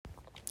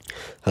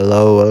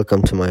Hello,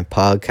 welcome to my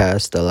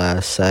podcast, The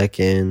Last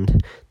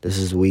Second. This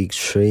is week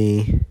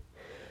 3,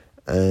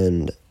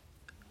 and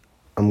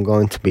I'm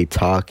going to be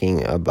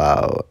talking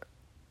about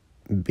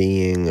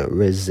being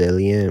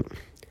resilient.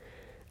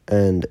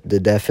 And the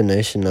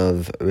definition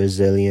of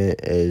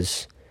resilient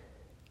is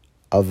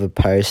of a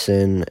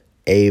person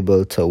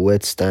able to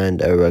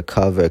withstand or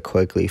recover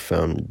quickly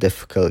from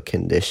difficult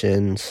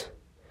conditions.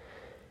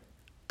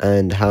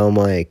 And how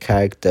my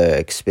character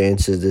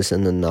experiences this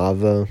in the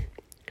novel.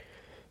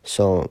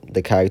 So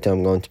the character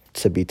I'm going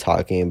to be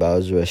talking about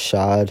is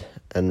Rashad,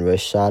 and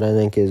Rashad I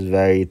think is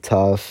very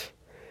tough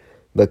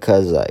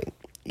because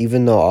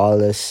even though all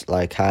this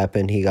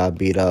happened, he got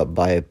beat up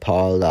by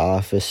Paul the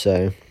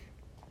officer,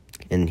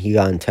 and he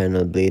got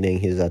internal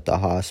bleeding. He's at the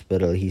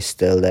hospital. He's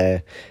still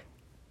there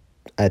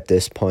at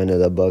this point of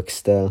the book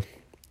still.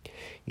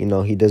 He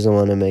doesn't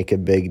want to make a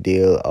big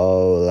deal.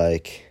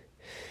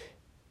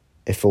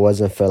 If it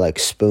wasn't for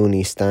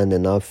Spoonie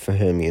standing up for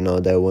him,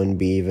 there wouldn't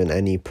be even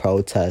any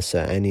protests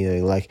or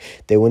anything.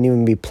 They wouldn't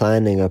even be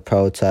planning a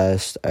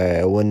protest, or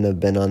it wouldn't have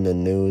been on the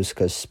news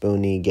because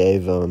Spoonie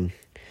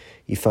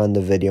he found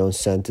the video and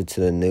sent it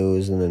to the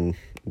news and then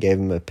gave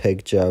him a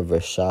picture of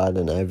Rashad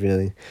and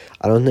everything.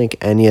 I don't think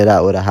any of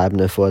that would have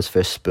happened if it was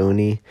for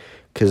Spoonie,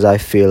 because I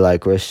feel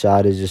like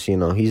Rashad is just,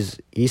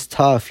 he's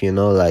tough,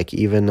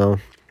 even though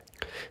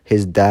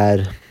his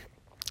dad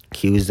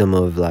accused him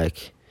of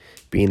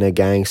being a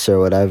gangster or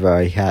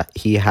whatever,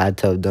 he had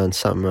to have done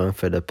something wrong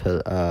for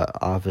the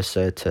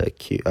officer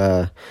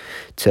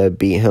to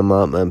beat him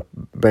up and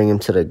bring him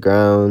to the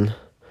ground.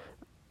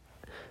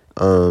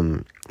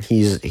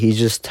 He's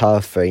just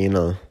tough for, he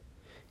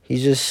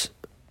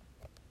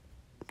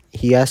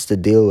has to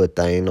deal with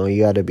that,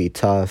 you gotta be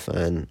tough,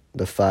 and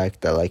the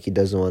fact that he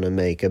doesn't want to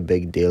make a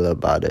big deal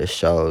about it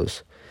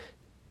shows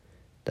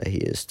that he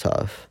is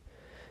tough.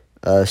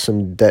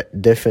 Some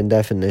different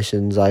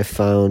definitions I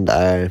found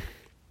are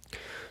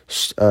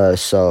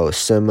so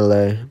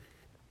similar.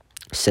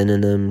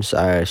 Synonyms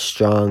are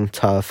strong,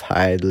 tough,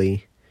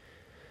 hardly.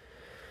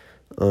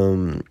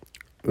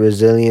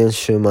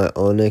 Resilience through my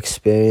own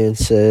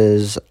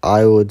experiences,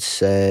 I would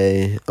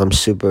say I'm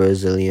super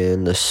resilient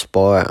in the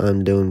sport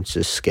I'm doing,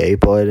 just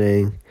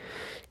skateboarding,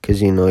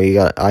 because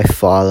I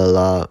fall a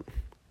lot,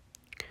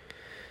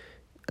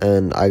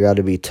 and I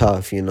gotta be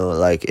tough,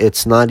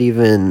 it's not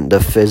even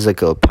the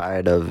physical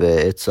part of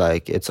it,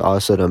 it's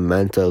also the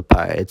mental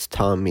part. It's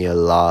taught me a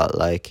lot,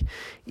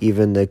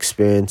 even the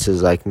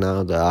experiences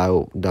now that I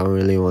don't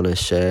really want to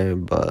share,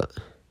 but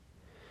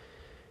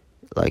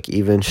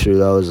even through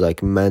those,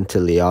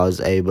 mentally I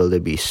was able to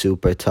be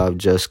super tough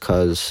just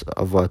because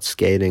of what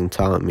skating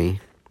taught me.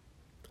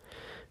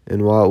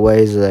 In what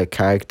ways are the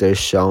characters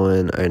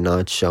showing or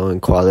not showing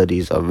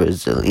qualities of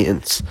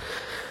resilience?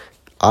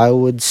 I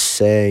would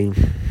say,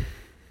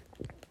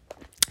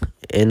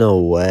 in a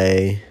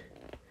way,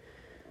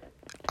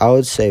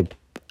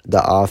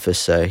 the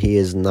officer, he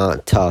is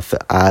not tough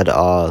at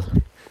all.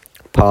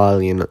 Paul,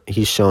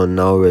 he's showing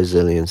no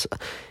resilience.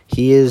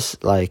 He is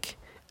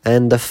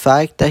and the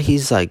fact that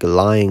he's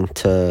lying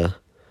to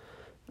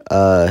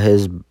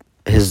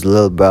his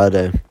little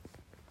brother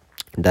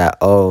that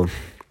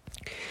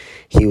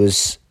he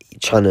was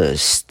trying to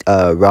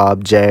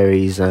rob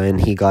Jerry's, and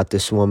he got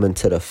this woman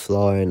to the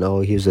floor, and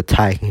he was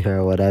attacking her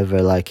or whatever,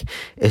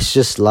 it's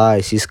just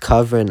lies. He's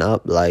covering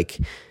up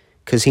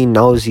because he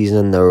knows he's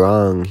in the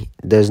wrong.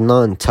 There's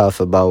nothing tough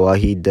about what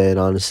he did,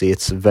 honestly.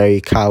 It's very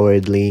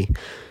cowardly,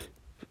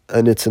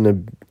 and it's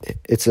an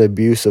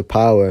abuse of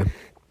power.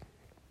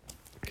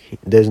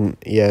 And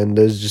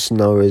there's just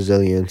no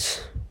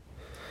resilience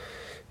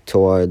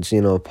towards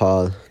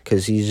Paul,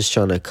 because he's just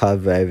trying to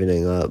cover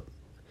everything up,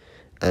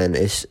 and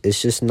it's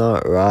just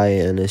not right,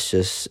 and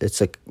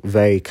it's a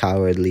very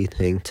cowardly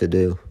thing to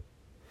do.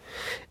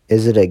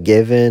 Is it a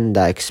given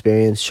that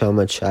experience,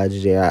 trauma,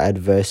 tragedy, or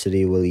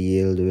adversity will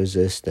yield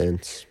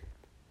resistance?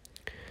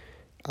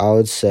 I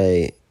would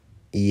say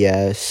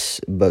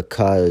yes,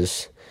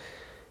 because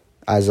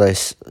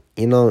as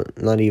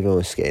not even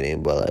with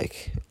skating, but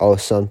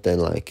something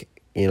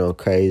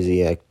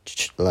crazy, a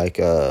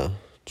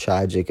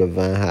tragic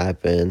event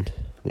happened,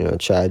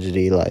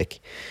 tragedy,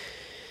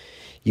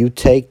 you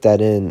take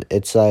that in.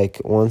 It's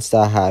once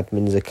that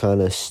happens, it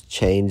kind of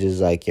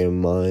changes your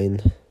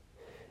mind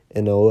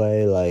in a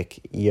way.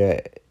 You're,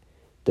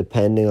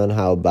 depending on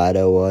how bad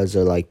it was,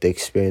 or the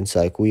experience,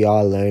 we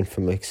all learn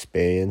from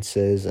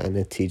experiences, and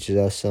it teaches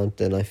us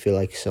something. I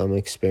feel some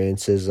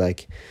experiences,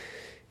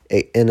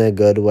 in a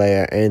good way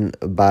or in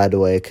a bad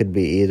way, it could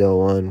be either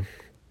one.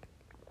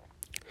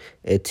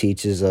 It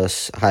teaches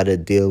us how to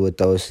deal with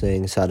those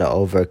things, how to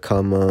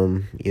overcome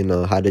them,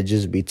 how to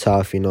just be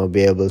tough,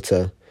 be able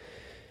to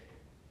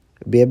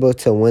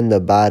win the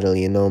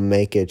battle,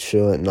 make it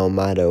through it no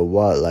matter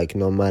what,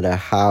 no matter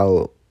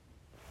how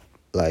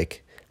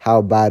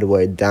bad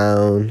we're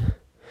down,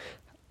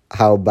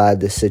 how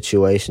bad the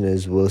situation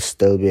is, we'll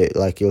still be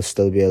you'll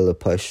still be able to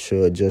push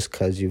through it just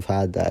because you've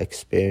had that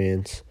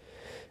experience.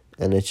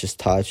 And it just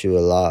taught you a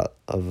lot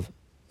how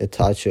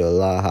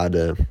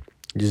to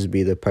just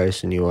be the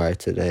person you are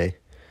today.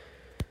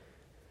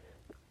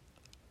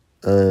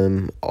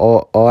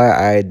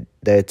 or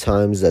there are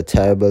times that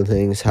terrible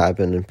things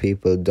happen and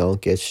people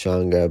don't get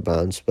stronger or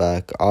bounce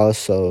back.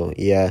 Also,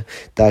 yeah,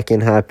 that can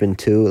happen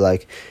too.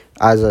 Like,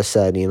 as I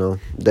said,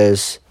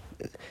 there's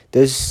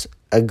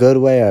a good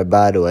way or a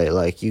bad way.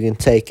 Like, you can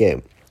take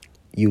it,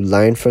 you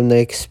learn from the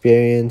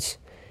experience,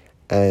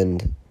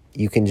 and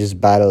you can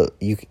just battle.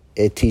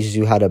 It teaches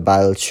you how to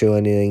battle through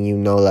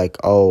anything. Like,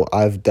 oh,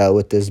 I've dealt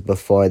with this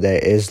before. There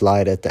is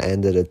light at the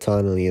end of the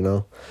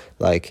tunnel.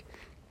 Like,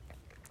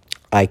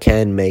 I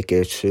can make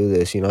it through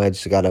this. I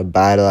just gotta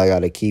battle. I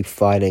gotta keep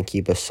fighting,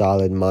 keep a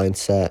solid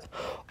mindset.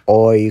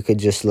 Or you could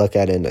just look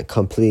at it in a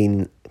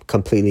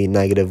completely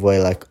negative way,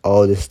 like,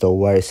 oh, this is the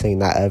worst thing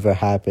that ever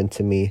happened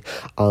to me.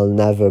 I'll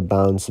never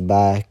bounce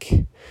back.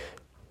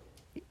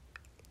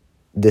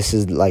 This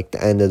is like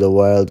the end of the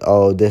world.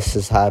 Oh, this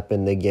has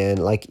happened again.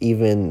 Like,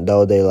 even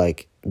though they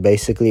like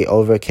basically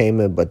overcame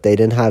it, but they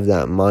didn't have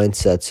that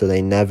mindset, so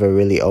they never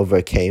really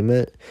overcame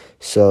it.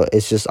 So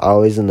it's just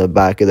always in the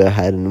back of their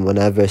head, and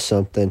whenever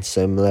something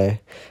similar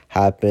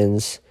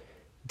happens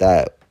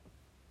that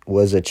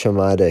was a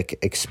traumatic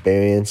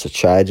experience, a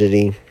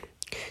tragedy,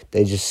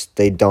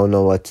 they don't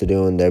know what to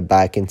do, and they're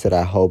back into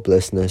that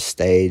hopelessness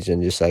stage,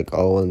 and just like,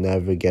 oh, we'll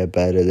never get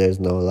better. There's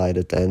no light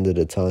at the end of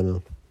the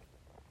tunnel.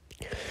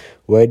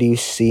 Where do you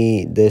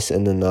see this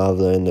in the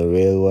novel or in the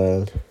real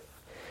world?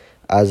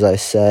 As I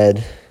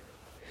said,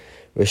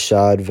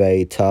 Rashad,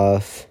 very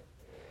tough.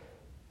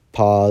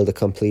 Paul, the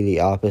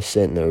completely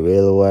opposite in the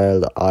real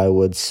world. I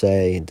would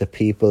say the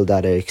people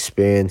that are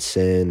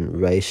experiencing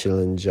racial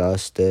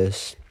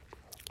injustice,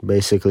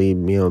 basically,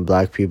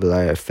 black people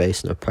that are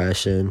facing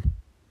oppression,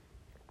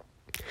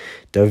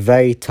 they're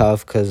very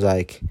tough because,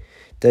 like,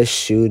 there's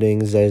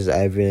shootings, there's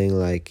everything,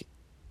 like,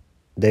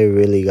 they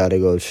really got to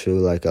go through,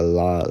 like, a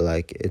lot.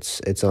 Like,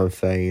 it's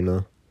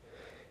unfair,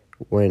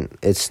 we're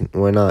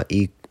not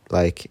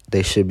like,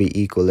 they should be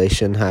equal. They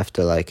shouldn't have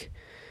to, like,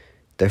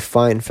 they're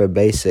fighting for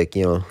basic,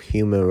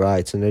 human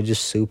rights, and they're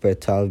just super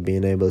tough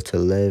being able to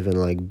live and,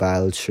 like,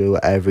 battle through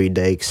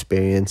everyday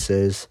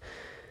experiences.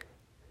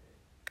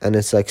 And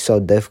it's, like,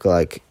 so difficult,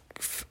 like,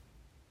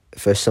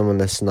 for someone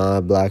that's not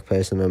a black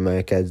person in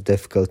America, it's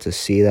difficult to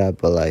see that,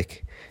 but,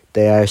 like,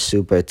 they are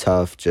super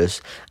tough,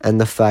 and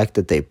the fact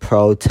that they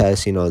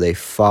protest, they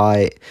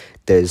fight.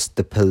 There's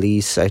the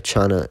police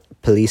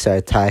are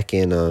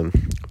attacking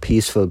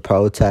peaceful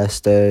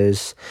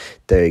protesters.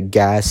 They're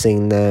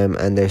gassing them,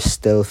 and they're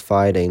still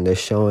fighting. They're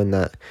showing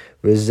that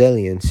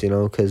resilience,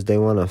 because they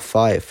want to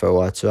fight for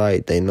what's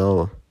right. They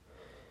know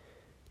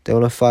they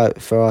want to fight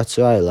for what's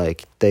right.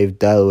 Like, they've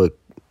dealt with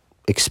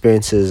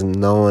experiences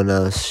no one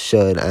else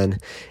should, and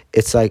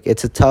it's like,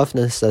 it's a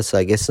toughness that's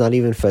like, it's not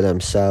even for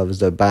themselves.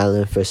 They're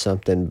battling for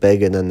something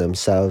bigger than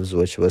themselves,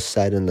 which was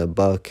said in the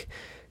book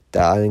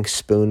that I think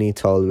Spoonie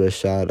told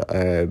Rashad,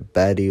 or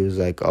Betty was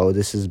like, oh,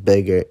 this is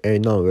bigger. Or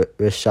no,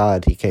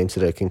 Rashad, he came to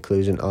the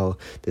conclusion, oh,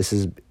 this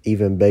is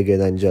even bigger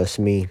than just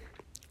me.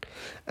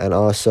 And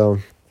also,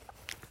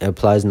 it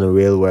applies in the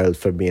real world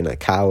for being a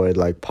coward,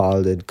 like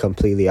Paul did,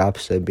 completely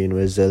opposite, being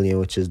resilient,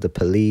 which is the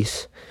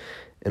police.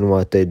 And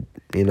what they're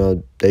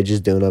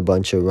just doing a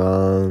bunch of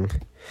wrong,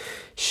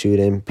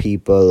 shooting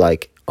people,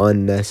 like,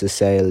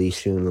 unnecessarily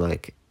shooting,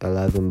 like,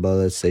 11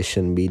 bullets. They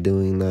shouldn't be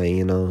doing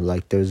that,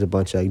 Like, there was a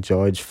bunch of, like,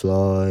 George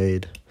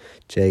Floyd,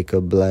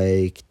 Jacob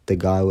Blake, the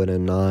guy with a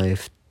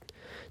knife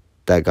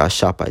that got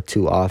shot by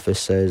 2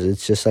 officers.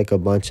 It's just, like, a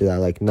bunch of that.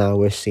 Like, now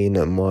we're seeing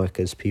it more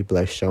because people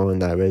are showing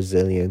that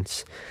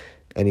resilience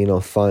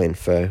and, fighting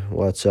for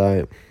what's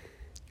right.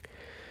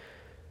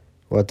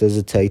 What does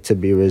it take to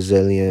be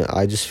resilient?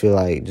 I just feel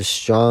like just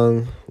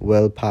strong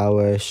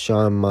willpower,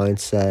 strong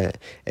mindset.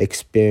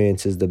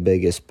 Experience is the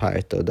biggest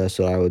part, though. That's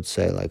what I would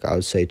say. Like, I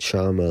would say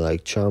trauma.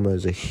 Like, trauma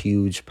is a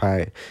huge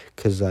part,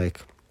 because, like,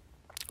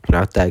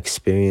 without that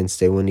experience,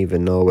 they wouldn't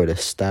even know where to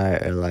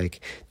start, or, like,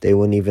 they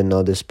wouldn't even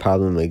know this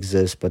problem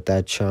exists. But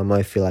that trauma,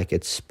 I feel like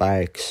it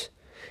sparks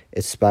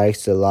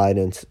the light,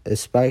 and it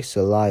sparks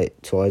the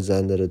light towards the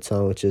end of the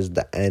tunnel, which is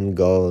the end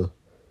goal.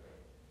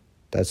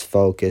 That's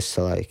focused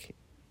to, like,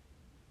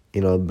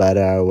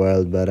 better our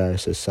world, better our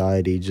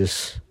society,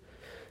 just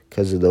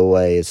because of the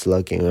way it's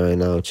looking right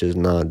now, which is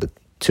not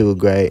too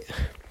great.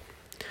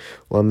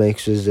 What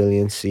makes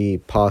resiliency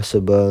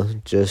possible?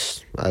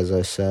 Just as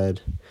I said,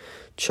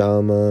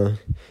 trauma,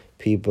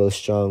 people,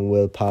 strong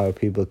willpower,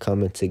 people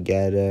coming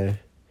together,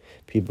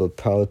 people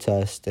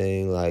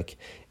protesting. Like,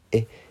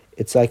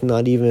 it's like,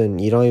 not even,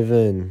 you don't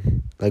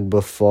even, like,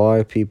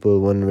 before, people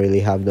wouldn't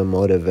really have the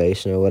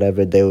motivation or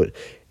whatever.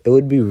 It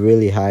would be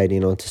really hard,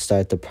 to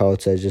start the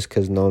protest just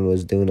because no one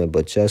was doing it.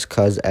 But just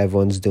because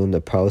everyone's doing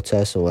the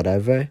protests and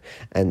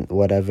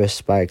whatever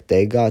spark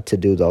they got to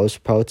do those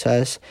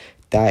protests,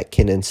 that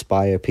can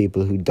inspire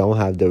people who don't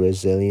have the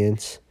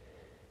resilience.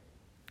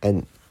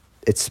 And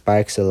it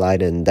sparks a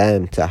light in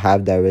them to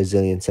have that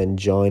resilience and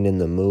join in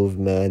the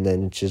movement,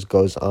 and it just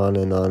goes on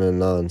and on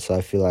and on. So I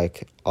feel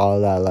like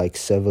all that, like,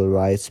 civil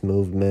rights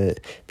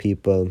movement,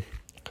 people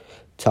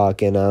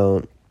talking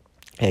out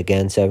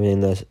against everything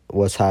that's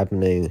what's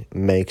happening,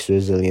 makes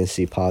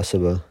resiliency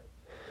possible.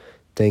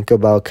 think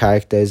about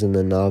characters in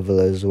the novel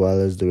as well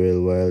as the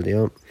real world,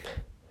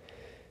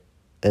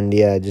 And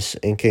yeah, just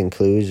in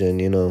conclusion,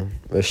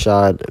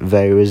 Rashad,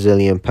 very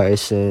resilient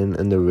person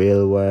in the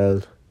real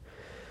world.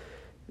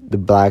 The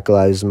Black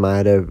Lives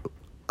Matter,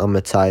 I'm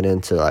tied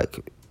into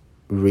like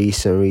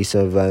recent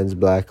events.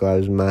 Black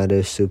Lives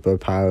Matter, super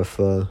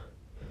powerful,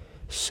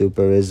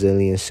 super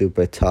resilient,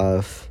 super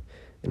tough,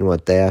 and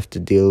what they have to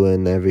deal with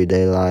in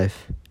everyday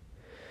life.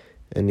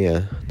 And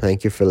yeah,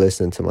 thank you for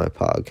listening to my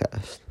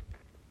podcast.